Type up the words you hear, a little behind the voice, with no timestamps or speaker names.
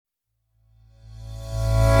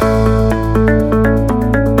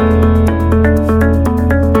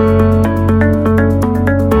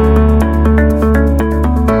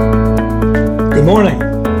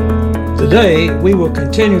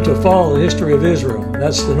continue to follow the history of Israel,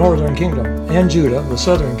 that's the northern kingdom, and Judah, the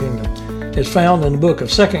southern kingdom, is found in the book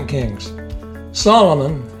of 2 Kings.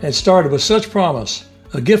 Solomon had started with such promise,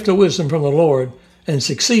 a gift of wisdom from the Lord, and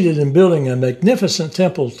succeeded in building a magnificent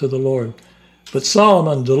temple to the Lord. But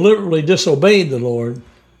Solomon deliberately disobeyed the Lord,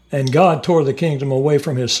 and God tore the kingdom away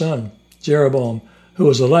from his son, Jeroboam, who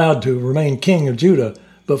was allowed to remain king of Judah,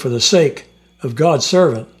 but for the sake of God's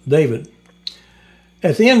servant, David.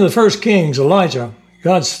 At the end of the first Kings, Elijah,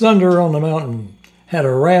 God's thunder on the mountain, had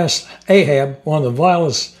harassed Ahab, one of the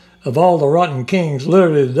vilest of all the rotten kings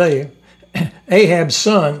literally today. Ahab's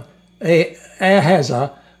son,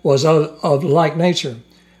 Ahaziah, was of like nature.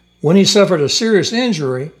 When he suffered a serious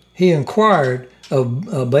injury, he inquired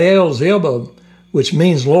of Baal-zebub, which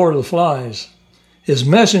means Lord of the Flies. His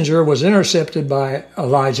messenger was intercepted by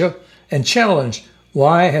Elijah and challenged,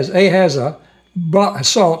 why has Ahaziah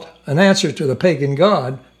sought an answer to the pagan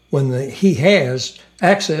god when he has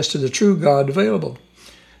access to the true God available?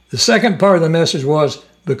 The second part of the message was,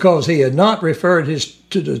 because he had not referred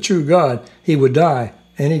to the true God, he would die,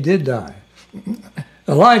 and he did die.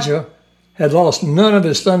 Elijah had lost none of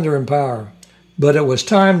his thunder and power, but it was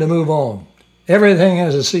time to move on. Everything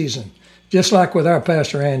has a season, just like with our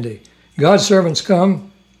Pastor Andy. God's servants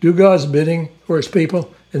come, do God's bidding for his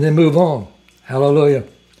people, and then move on. Hallelujah.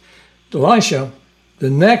 Elisha, the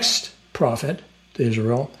next prophet to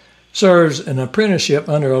Israel, serves an apprenticeship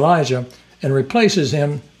under Elijah and replaces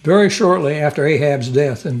him very shortly after Ahab's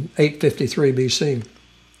death in 853 BC.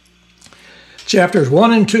 Chapters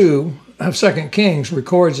 1 and 2 of 2 Kings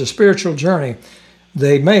records the spiritual journey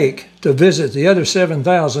they make to visit the other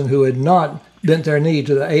 7,000 who had not bent their knee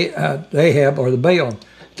to the Ahab or the Baal,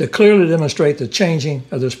 to clearly demonstrate the changing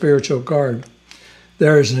of the spiritual guard.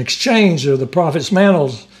 There is an exchange of the prophet's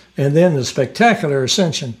mantles and then the spectacular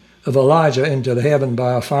ascension of Elijah into the heaven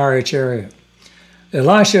by a fiery chariot.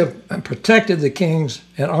 Elisha protected the kings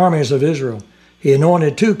and armies of Israel. He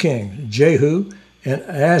anointed 2 kings, Jehu and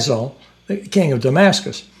Hazael, the king of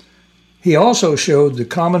Damascus. He also showed the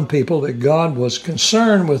common people that God was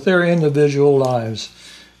concerned with their individual lives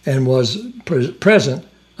and was present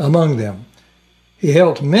among them. He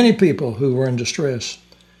helped many people who were in distress.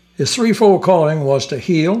 His threefold calling was to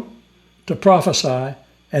heal, to prophesy,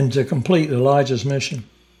 and to complete Elijah's mission.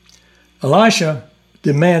 Elisha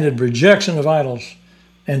demanded rejection of idols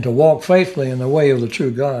and to walk faithfully in the way of the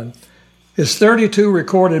true God. His 32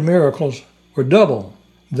 recorded miracles were double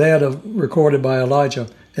that recorded by Elijah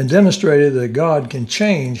and demonstrated that God can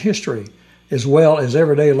change history as well as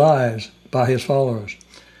everyday lives by his followers.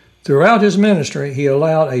 Throughout his ministry, he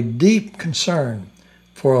allowed a deep concern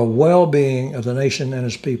for a well-being of the nation and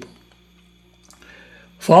his people.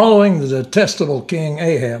 Following the detestable king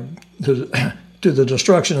Ahab to the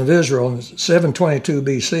destruction of Israel in 722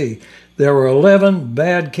 BC, there were 11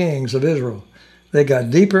 bad kings of Israel. They got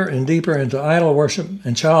deeper and deeper into idol worship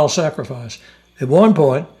and child sacrifice. At one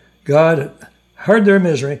point, God heard their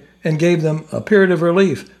misery and gave them a period of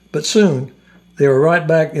relief, but soon they were right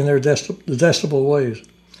back in their detestable ways.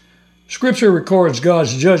 Scripture records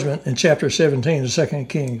God's judgment in chapter 17 of 2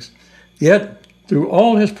 Kings. Yet, through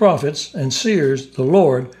all his prophets and seers, the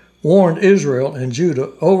Lord warned Israel and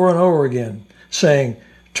Judah over and over again, saying,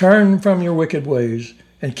 "Turn from your wicked ways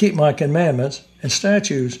and keep my commandments and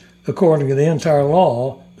statutes according to the entire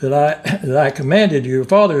law that I commanded your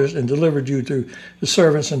fathers and delivered you through the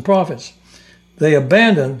servants and prophets." They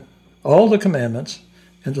abandoned all the commandments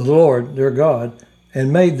and the Lord, their God,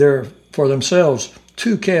 and made for themselves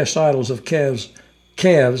 2 cast idols of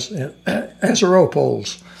calves and Asherah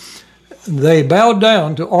poles. They bowed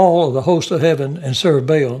down to all of the host of heaven and served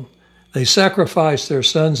Baal. They sacrificed their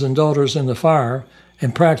sons and daughters in the fire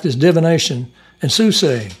and practiced divination and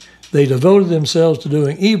soothsaying. They devoted themselves to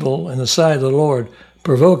doing evil in the sight of the Lord,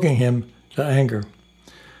 provoking him to anger.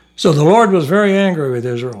 So the Lord was very angry with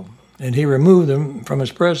Israel, and he removed them from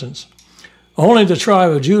his presence. Only the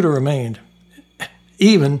tribe of Judah remained.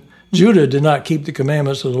 Even Judah did not keep the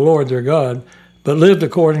commandments of the Lord their God, but lived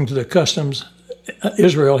according to the customs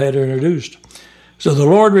Israel had introduced. So the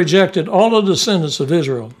Lord rejected all of the descendants of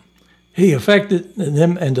Israel. He affected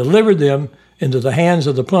them and delivered them into the hands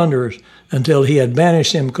of the plunderers until he had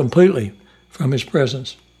banished them completely from his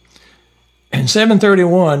presence. In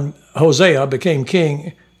 731, Hosea became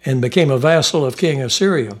king and became a vassal of King of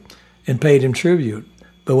Syria and paid him tribute.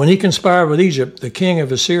 But when he conspired with Egypt, the king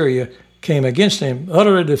of Assyria came against him,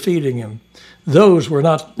 utterly defeating him. Those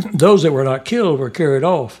that were not killed were carried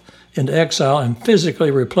off into exile and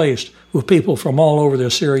physically replaced with people from all over the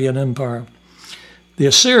Assyrian Empire. The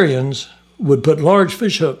Assyrians would put large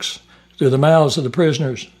fish hooks through the mouths of the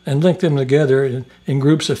prisoners and link them together in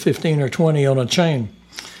groups of 15 or 20 on a chain.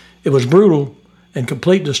 It was brutal and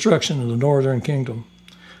complete destruction of the northern kingdom.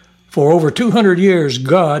 For over 200 years,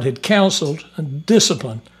 God had counseled and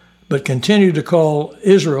disciplined, but continued to call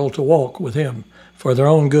Israel to walk with him for their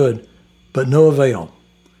own good, but no avail.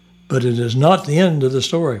 But it is not the end of the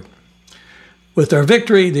story. With their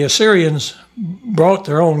victory, the Assyrians brought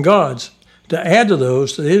their own gods to add to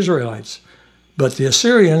those to the Israelites. But the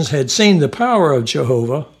Assyrians had seen the power of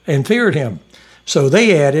Jehovah and feared him. So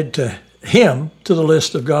they added to him to the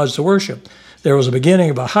list of gods to worship. There was a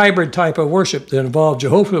beginning of a hybrid type of worship that involved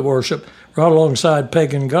Jehovah worship right alongside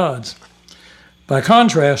pagan gods. By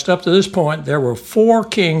contrast, up to this point, there were 4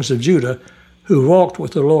 kings of Judah who walked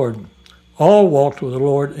with the Lord. All walked with the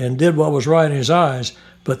Lord and did what was right in his eyes,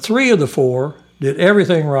 but 3 of the 4 did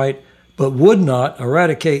everything right, but would not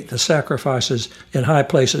eradicate the sacrifices in high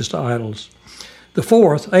places to idols. The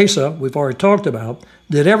 4th, Asa, we've already talked about,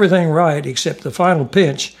 did everything right except the final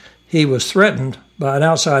pinch. He was threatened by an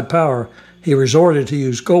outside power. He resorted to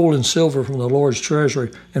use gold and silver from the Lord's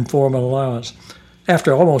treasury and form an allowance.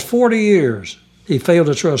 After almost 40 years, he failed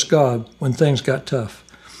to trust God when things got tough.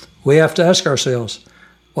 We have to ask ourselves,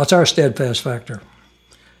 what's our steadfast factor?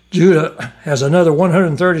 Judah has another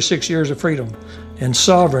 136 years of freedom and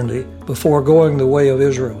sovereignty before going the way of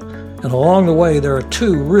Israel. And along the way, there are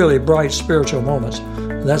 2 really bright spiritual moments.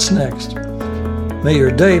 That's next. May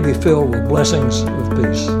your day be filled with blessings of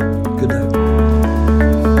peace. Good day.